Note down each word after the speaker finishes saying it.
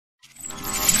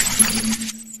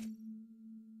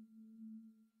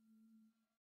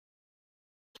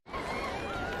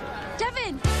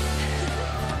Devin!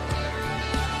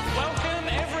 Welcome,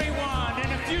 everyone.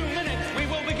 In a few minutes, we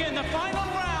will begin the final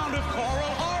round of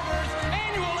Coral Harbor's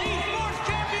annual Esports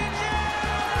Championship.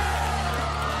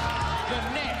 The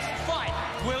next fight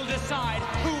will decide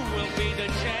who will be the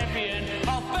champion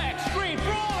of Backstreet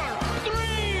Brawler 3.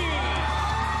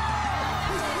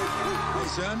 Hey,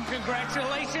 son.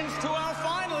 Congratulations to our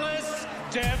finalists,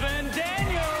 Devin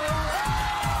Daniels.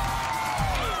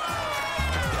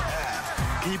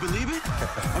 Can you believe it?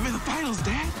 I'm in the finals,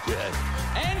 Dad. Yeah.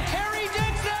 And Carrie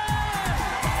Dixon!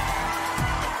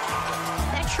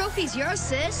 That trophy's yours,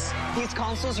 sis. These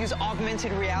consoles use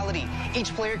augmented reality.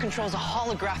 Each player controls a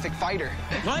holographic fighter.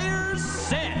 Players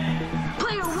set.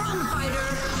 Player 1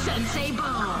 fighter, Sensei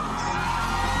Bones.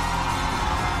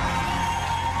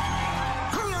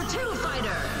 Player 2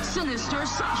 fighter, Sinister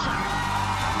Sasha.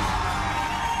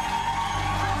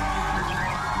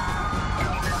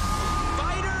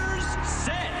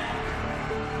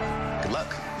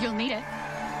 You'll need it.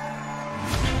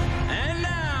 And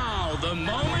now, the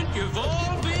moment you've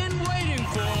all been waiting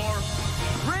for.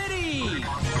 Ready,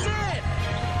 set,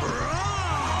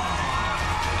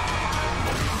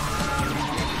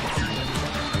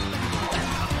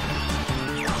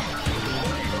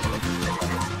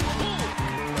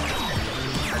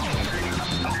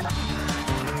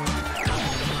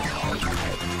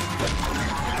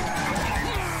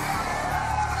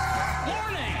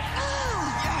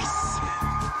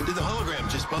 Did the hologram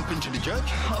just bump into the judge?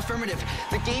 Affirmative.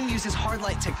 The game uses hard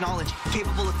light technology,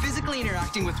 capable of physically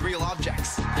interacting with real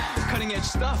objects. Cutting edge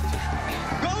stuff.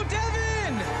 Go,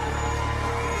 Devin!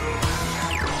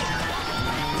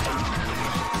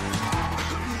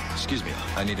 Excuse me,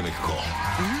 I need to make a call.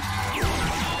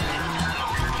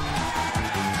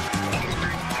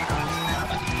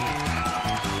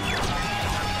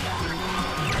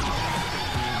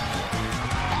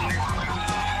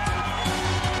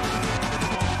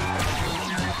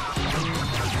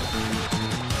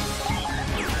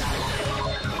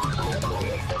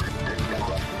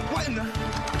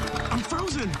 I'm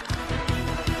frozen.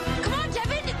 Come on,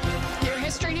 Devin! Your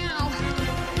history now.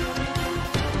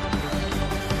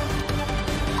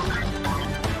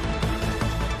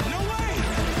 No way!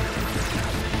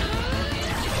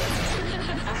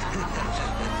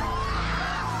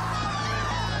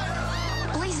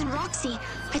 Blaze and Roxy,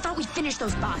 I thought we'd finish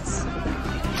those bots.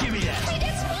 Give me that. Wait,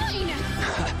 it's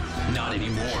fine! Not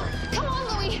anymore. Come on,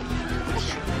 Louie!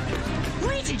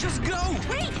 Luigi, just go!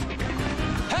 Wait!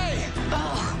 Hey!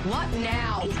 Oh, what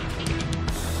now?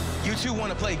 You two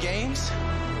want to play games?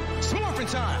 Smorphin'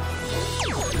 time!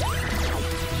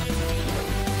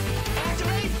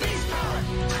 Activate beast power!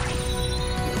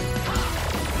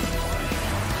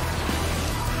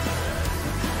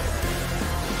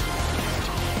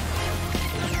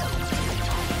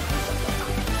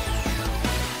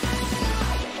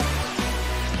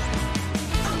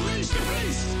 Unleash the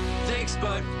beast! Thanks,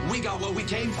 bud. We got what we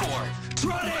came for.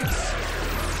 Tronics!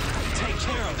 Take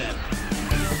care of them.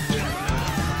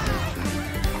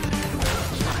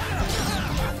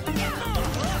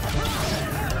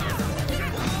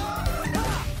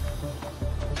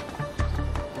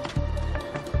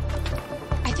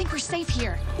 I think we're safe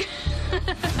here.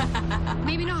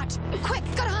 Maybe not. Quick,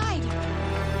 gotta hide!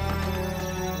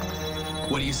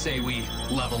 What do you say we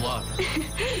level up?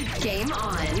 Game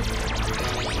on.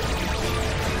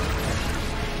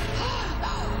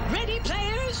 Ready,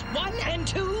 players? 1 and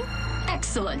 2?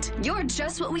 Excellent. You're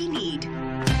just what we need.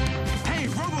 Hey,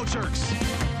 Robo-Jerks!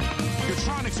 Your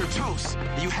Tronics are toast,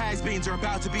 and you has-beens are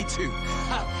about to be too.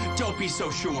 Don't be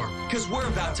so sure, because we're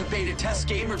about to beta test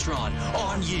Gamertron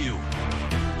on you.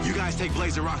 You guys take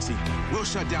Blaze and Roxy. We'll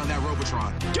shut down that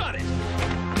Robotron. Got it!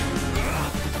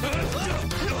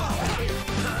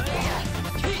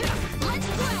 Let's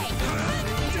play!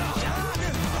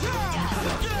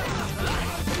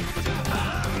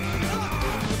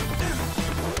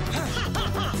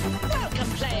 Welcome,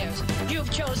 players.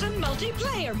 You've chosen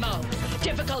multiplayer mode.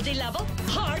 Difficulty level,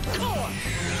 hardcore.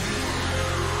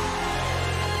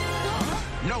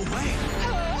 No way!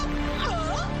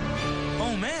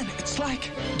 Oh man, it's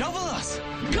like double us!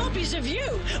 Copies of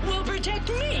you will protect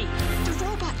me. The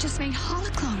robot just made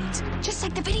holoclones, just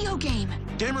like the video game.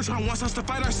 Gamertron wants us to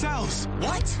fight ourselves!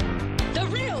 What? The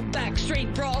real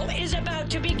Backstreet Brawl is about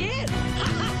to begin.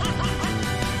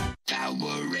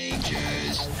 Power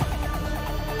Rangers.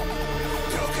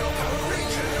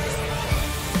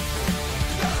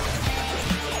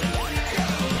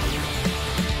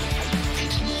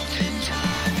 It's morphin'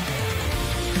 time.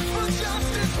 For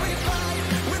justice we fight.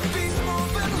 With peace,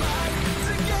 moving light.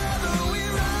 Together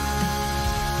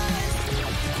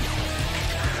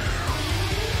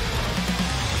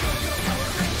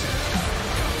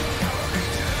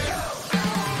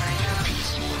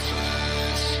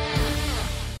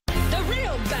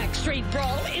Backstreet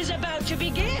Brawl is about to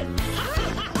begin.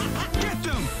 Get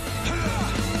them!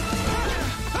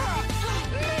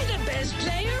 May the best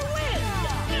player win.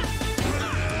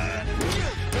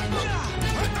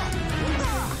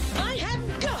 I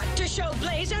have got to show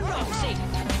Blaze and Roxy.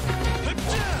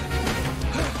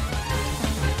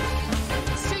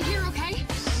 Stay here, okay?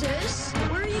 Sis,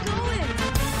 where are you going?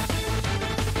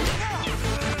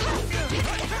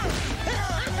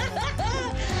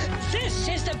 This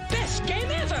is the best game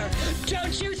ever,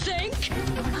 don't you think?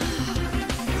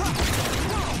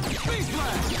 Face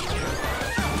blast!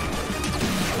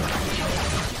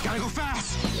 Gotta go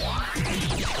fast!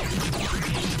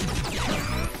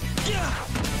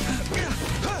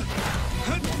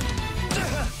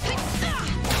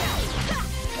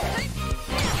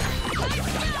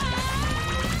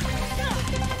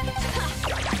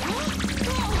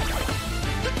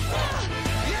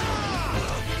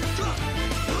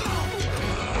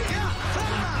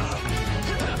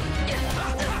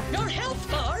 Your health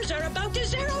bars are about to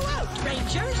zero out,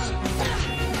 Rangers.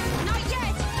 Not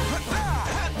yet!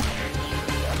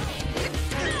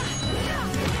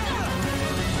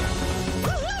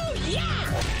 Woohoo! Yeah!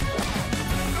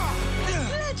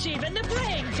 Let's even the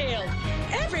playing field.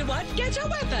 Everyone gets a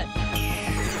weapon.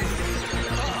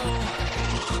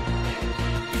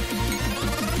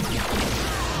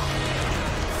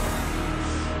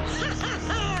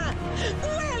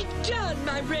 Well done,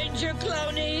 my Ranger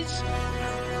clonies.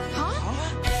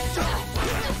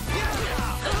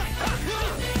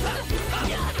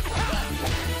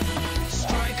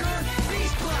 Striker,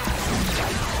 Beast Blast!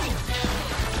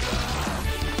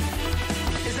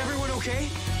 Is everyone okay?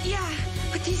 Yeah,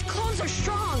 but these clones are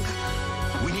strong.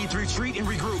 We need to retreat and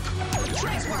regroup.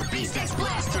 Transport Beast X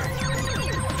Blaster!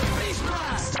 Beast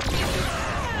Blast!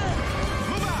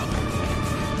 Move out!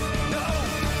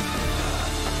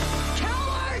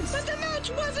 Cowards! But the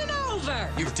match wasn't over.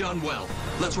 You've done well.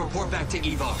 Let's report back to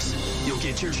Evox. You'll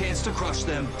get your chance to crush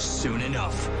them soon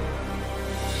enough.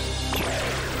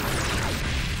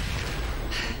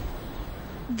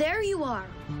 There you are.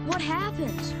 What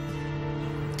happened?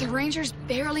 The Rangers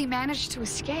barely managed to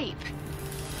escape.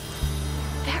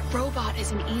 That robot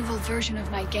is an evil version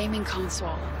of my gaming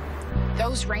console.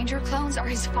 Those Ranger clones are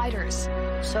his fighters.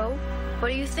 So, what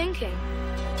are you thinking?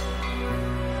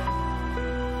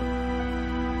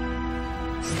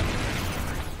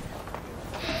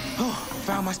 Oh,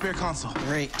 found my spare console.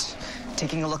 Great.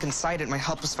 Taking a look inside it might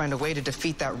help us find a way to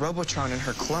defeat that Robotron and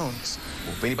her clones.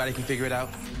 Well, if anybody can figure it out,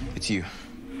 it's you.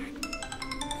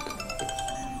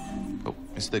 Oh,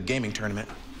 it's the gaming tournament.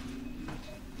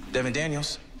 Devin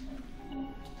Daniels.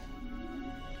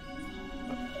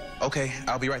 Okay,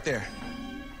 I'll be right there.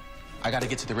 I gotta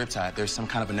get to the Riptide. There's some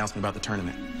kind of announcement about the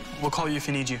tournament. We'll call you if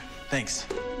we need you. Thanks.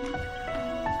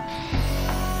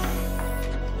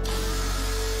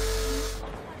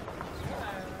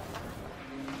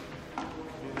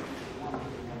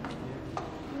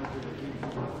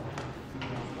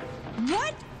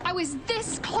 What? I was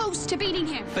this close to beating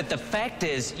him. But the fact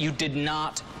is, you did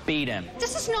not beat him.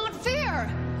 This is not fair.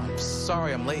 I'm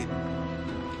sorry I'm late.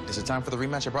 Is it time for the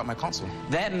rematch? I brought my console.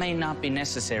 That may not be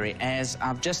necessary. As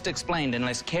I've just explained,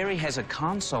 unless Carrie has a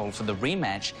console for the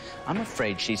rematch, I'm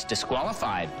afraid she's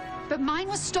disqualified. But mine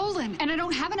was stolen, and I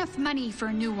don't have enough money for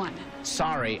a new one.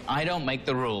 Sorry, I don't make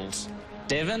the rules.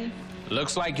 Devin,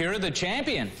 looks like you're the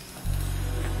champion.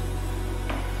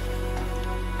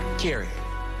 Carrie.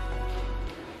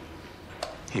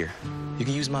 Here, you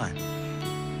can use mine.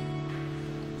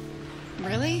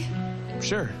 Really?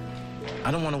 Sure.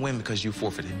 I don't want to win because you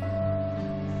forfeited.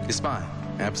 It's fine.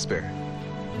 I have a spare.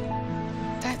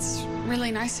 That's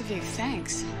really nice of you.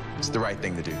 Thanks. It's the right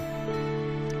thing to do.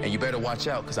 And you better watch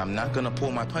out, because I'm not going to pull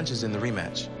my punches in the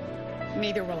rematch.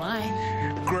 Neither will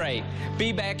I. Great.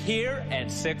 Be back here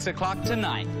at 6 o'clock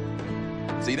tonight.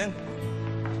 See you then.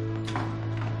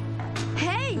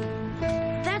 Hey!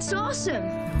 That's awesome!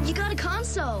 You got a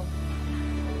console.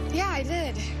 Yeah, I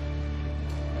did.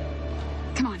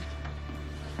 Come on.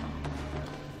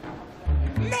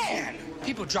 Man,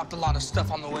 people dropped a lot of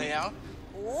stuff on the way out.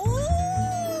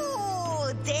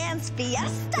 Ooh, dance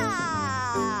fiesta!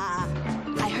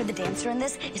 I heard the dancer in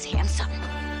this is handsome.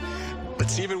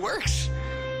 Let's see if it works.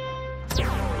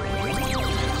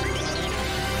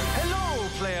 Hello,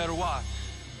 player one.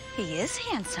 He is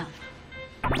handsome.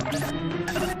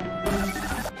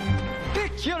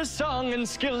 Pick your song and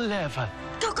skill level.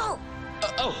 Go, go!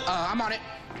 I'm on it.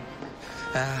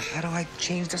 How do I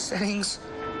change the settings?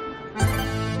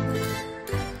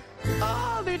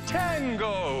 The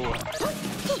tango.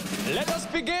 Let us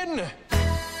begin.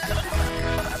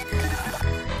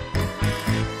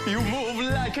 You move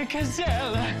like a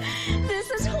gazelle.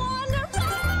 This is horrible!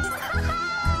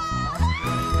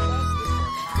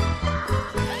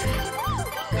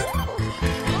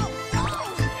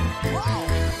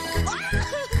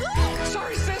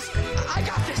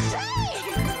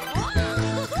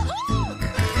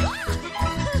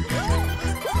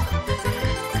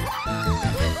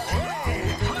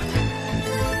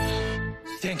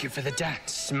 for the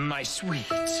dance, my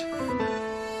sweet.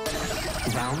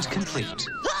 Round complete.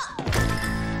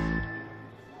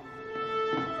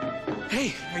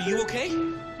 Hey, are you okay?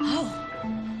 Oh,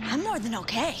 I'm more than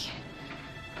okay.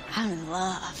 I'm in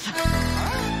love.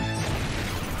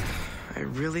 I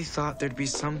really thought there'd be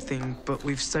something, but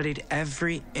we've studied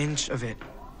every inch of it.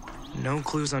 No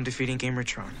clues on defeating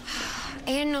Gamertron.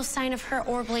 And no sign of her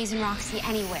or Blaze and Roxy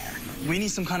anywhere. We need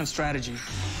some kind of strategy.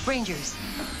 Rangers,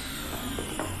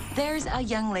 there's a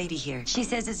young lady here. She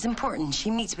says it's important she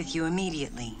meets with you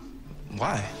immediately.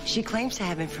 Why? She claims to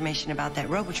have information about that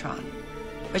Robotron,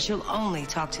 but she'll only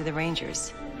talk to the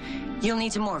Rangers. You'll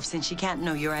need to morph since she can't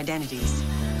know your identities.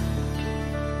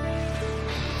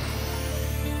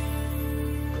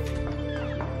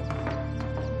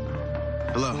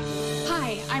 Hello.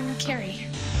 Hi, I'm Carrie.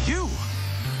 You?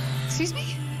 Excuse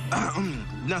me?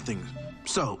 Nothing.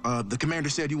 So, the commander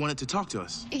said you wanted to talk to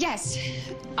us. Yes.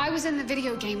 I was in the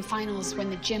video game finals when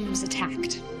the gym was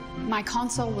attacked. My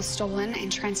console was stolen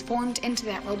and transformed into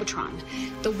that Robotron,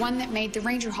 the one that made the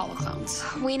Ranger holoclones.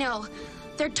 We know.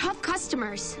 They're tough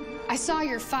customers. I saw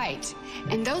your fight,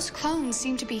 and those clones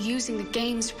seem to be using the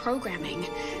game's programming.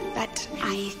 But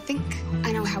I think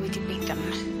I know how we can beat them.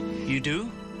 You do?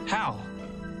 How?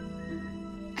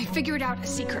 I figured out a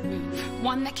secret move,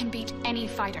 one that can beat any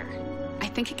fighter. I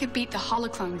think it could beat the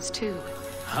holoclones, too.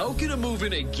 How can a move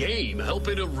in a game help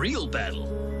in a real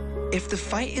battle? If the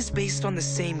fight is based on the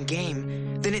same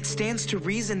game, then it stands to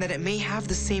reason that it may have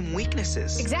the same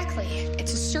weaknesses. Exactly.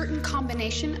 It's a certain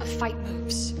combination of fight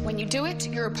moves. When you do it,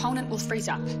 your opponent will freeze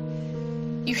up.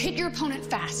 You hit your opponent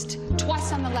fast,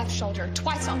 twice on the left shoulder,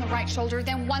 twice on the right shoulder,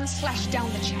 then one slash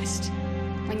down the chest.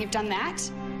 When you've done that,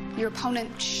 your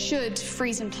opponent should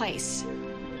freeze in place.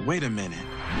 Wait a minute.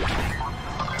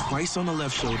 Twice on the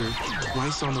left shoulder,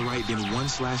 twice on the right, then one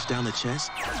slash down the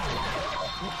chest?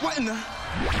 What in the...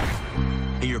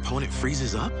 And your opponent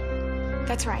freezes up?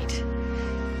 That's right.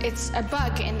 It's a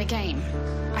bug in the game.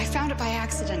 I found it by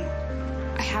accident.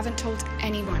 I haven't told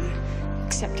anyone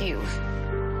except you.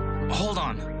 Hold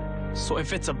on. So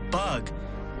if it's a bug,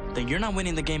 then you're not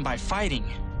winning the game by fighting.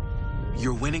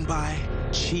 You're winning by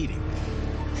cheating.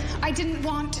 I didn't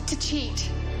want to cheat.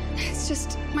 It's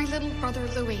just my little brother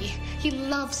Louis. He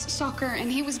loves soccer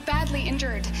and he was badly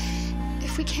injured.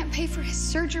 If we can't pay for his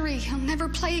surgery, he'll never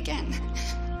play again.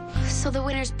 So the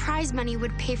winner's prize money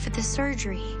would pay for the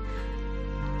surgery.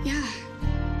 Yeah.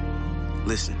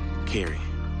 Listen, Carrie.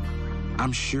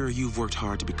 I'm sure you've worked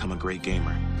hard to become a great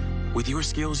gamer. With your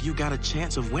skills, you got a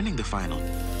chance of winning the final.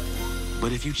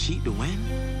 But if you cheat to win,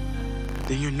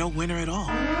 then you're no winner at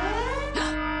all.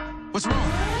 What's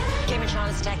wrong? Gamertron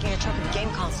is attacking a truck with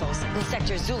game consoles in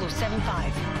sector Zulu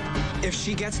 75. If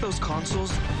she gets those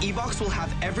consoles, Evox will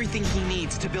have everything he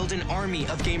needs to build an army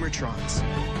of Gamertrons.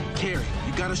 Carrie,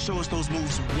 you gotta show us those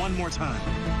moves one more time.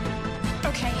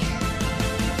 Okay.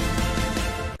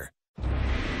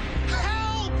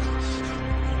 Help!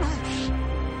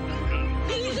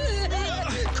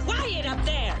 Quiet up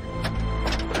there!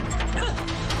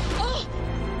 Oh,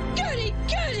 goody,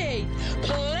 goody!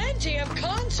 Plenty of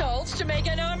consoles to make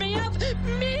an army of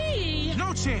me!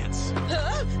 No chance!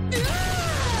 Huh?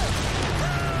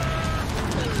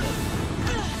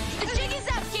 The jig is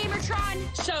up, Gamertron!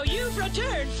 So you've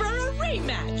returned for a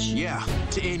rematch? Yeah,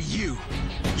 to end you.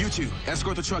 You two,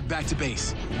 escort the truck back to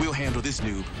base. We'll handle this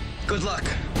noob. Good luck.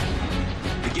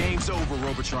 The game's over,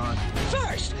 Robotron.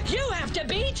 First, you have to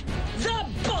beat the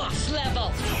boss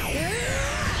level!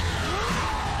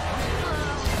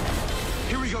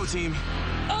 Here we go, team.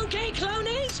 Okay,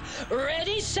 clonies,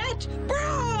 ready, set,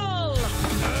 brawl!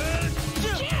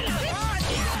 Get him!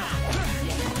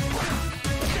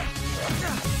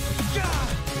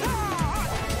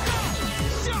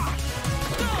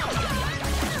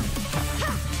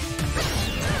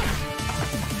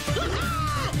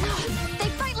 They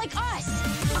fight like us!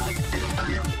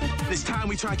 This time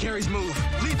we try Carrie's move.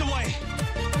 Lead the way.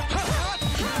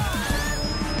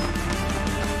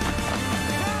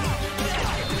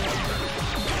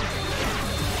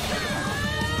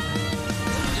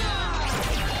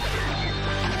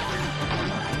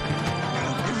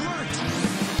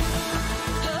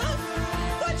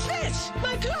 What's this?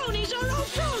 My clonies are all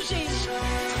frozes!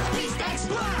 Beast X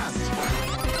Blast!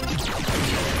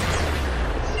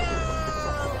 No!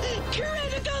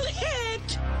 Critical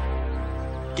hit!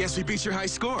 Guess we beat your high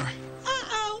score.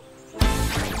 Uh-oh!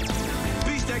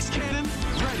 Beast X Cannon,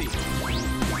 ready.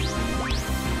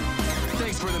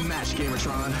 Thanks for the match,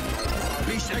 Gamertron.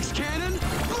 Beast X Cannon,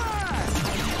 blast!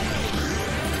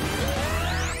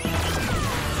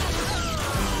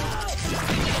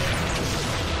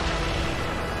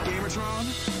 Gamertron,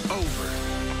 over.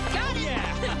 Got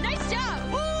it!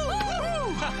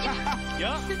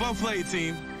 Well played,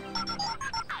 team.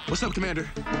 What's up, Commander?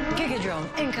 Gigadrone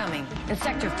incoming in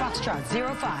Sector Foxtrot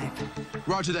 05.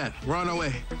 Roger that. We're on our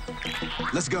way.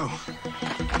 Let's go.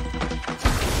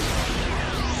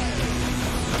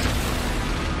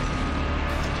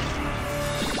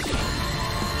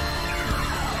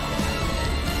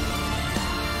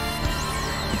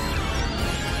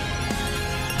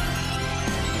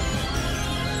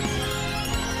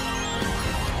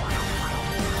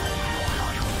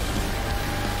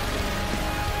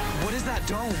 What is that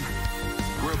dome?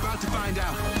 We're about to find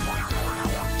out.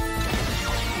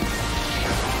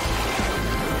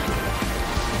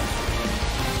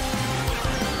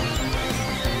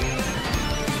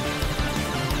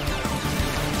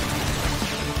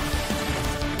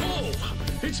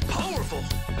 It's powerful.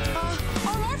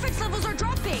 Our Morphex levels are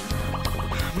dropping.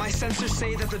 My sensors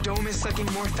say that the dome is sucking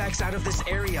Morphex out of this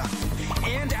area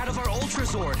and out of our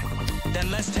Ultrazord.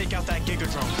 Then let's take out that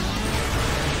Gigadrone.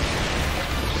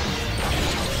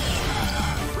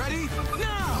 Ready?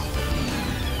 Now!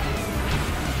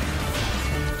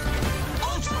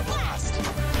 Ultra Blast!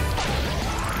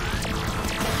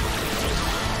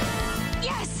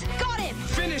 Yes, got him.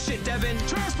 Finish it, Devin.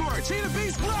 Transport! Cheetah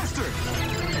Beast Blaster!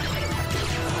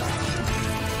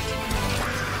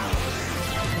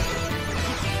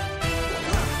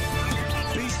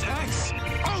 Beast X!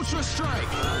 Ultra Strike!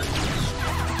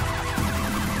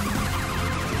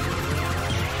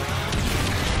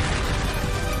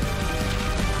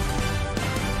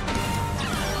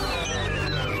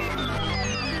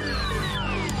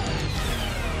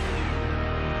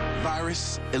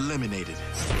 Virus eliminated.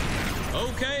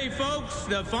 Okay, folks,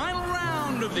 the final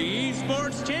round of the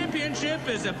Esports Championship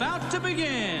is about to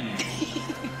begin.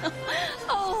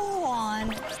 Oh,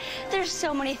 Juan. There's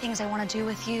so many things I want to do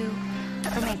with you.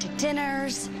 Romantic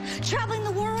dinners, traveling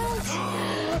the world.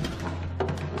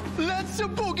 Let's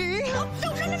boogie!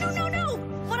 No.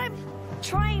 What I'm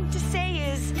trying to say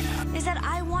is that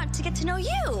I want to get to know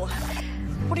you.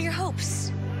 What are your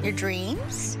hopes? Your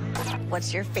dreams?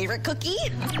 What's your favorite cookie?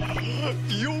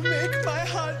 You make my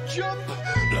heart jump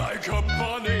like a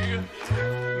bunny.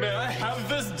 May I have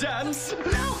this dance?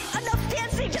 No, enough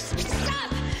dancing. Just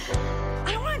stop.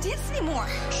 I don't want to dance anymore.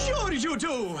 Sure you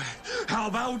do. How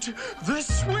about the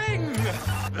swing?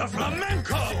 The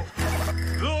flamenco?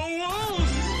 The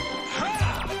waltz?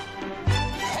 Ha!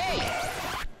 Hey!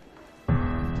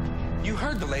 You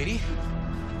heard the lady.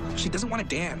 She doesn't want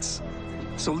to dance.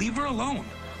 So leave her alone.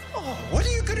 Oh, what are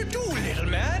you gonna do, little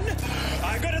man?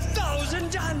 I got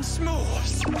 1,000 dance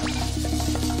moves.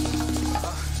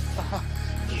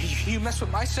 You mess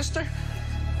with my sister?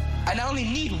 And I only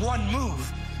need one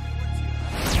move.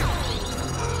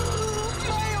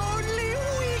 My only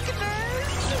weakness.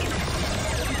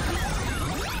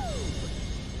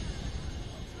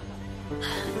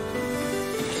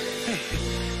 Hey,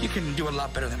 you can do a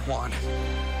lot better than Juan.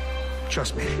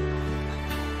 Trust me.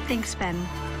 Thanks, Ben.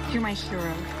 You're my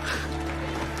hero.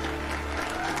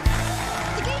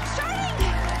 The game's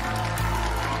starting!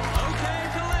 Okay,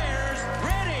 players,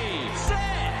 ready,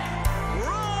 set,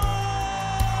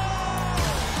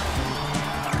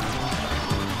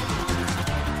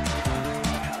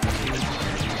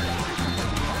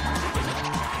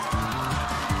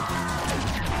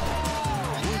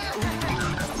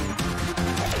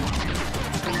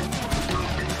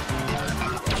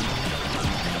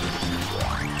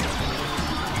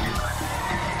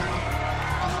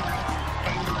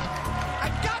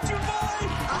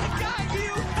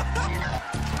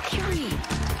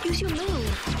 Use your move.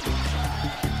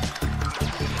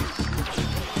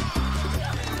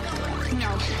 No,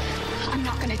 I'm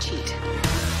not gonna cheat.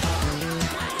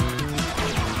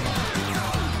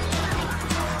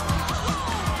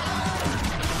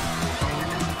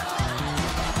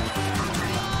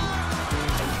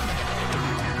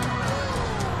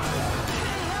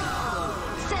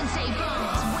 Sensei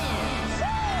Bones wins.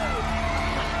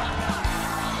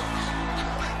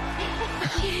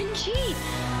 You didn't cheat.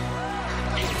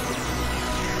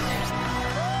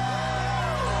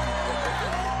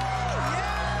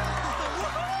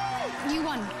 You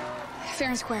won. Fair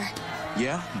and square.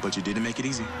 Yeah, but you didn't make it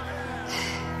easy.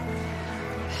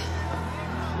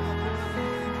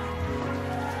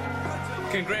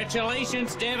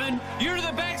 Congratulations, Devin. You're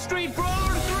the Backstreet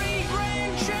Brawler 3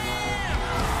 Grand Champ!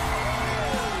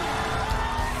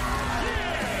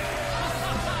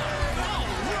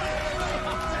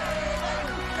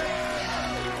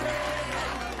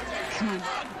 Come on.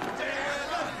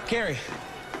 Carrie,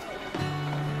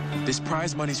 this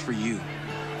prize money's for you.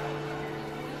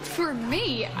 For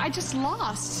me, I just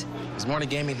lost. There's more to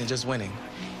gaming than just winning,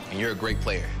 and you're a great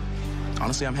player.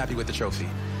 Honestly, I'm happy with the trophy.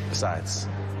 Besides,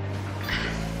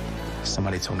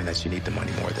 Somebody told me that you need the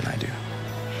money more than I do.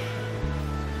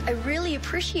 I really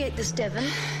appreciate this, Devin.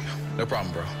 No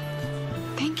problem, bro.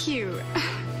 Thank you.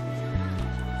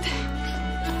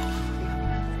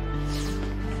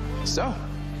 So,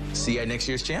 see you at next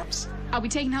year's champs? I'll be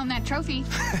taking home that trophy.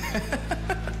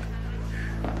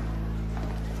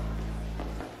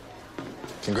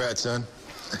 Congrats, son.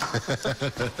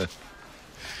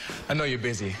 I know you're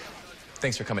busy.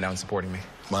 Thanks for coming out and supporting me.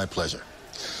 My pleasure.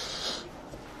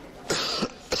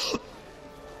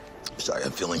 Sorry,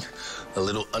 I'm feeling a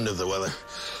little under the weather.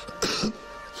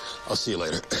 I'll see you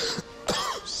later.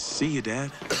 See you,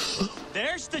 Dad.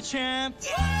 There's the champ. So,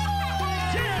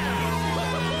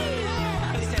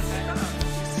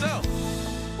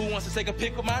 who wants to take a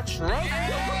pic with my trunk?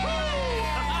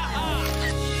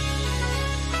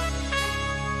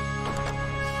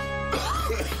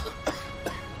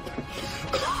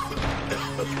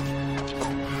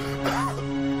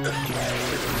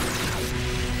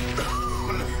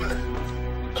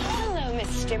 Hello,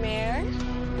 Mr. Mayor.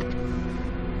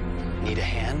 Need a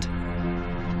hand?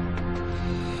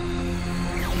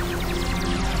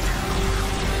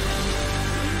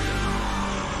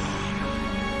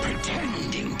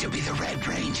 Pretending to be the Red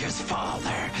Ranger's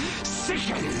father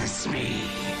sickens me.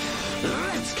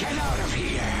 Let's get out of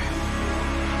here.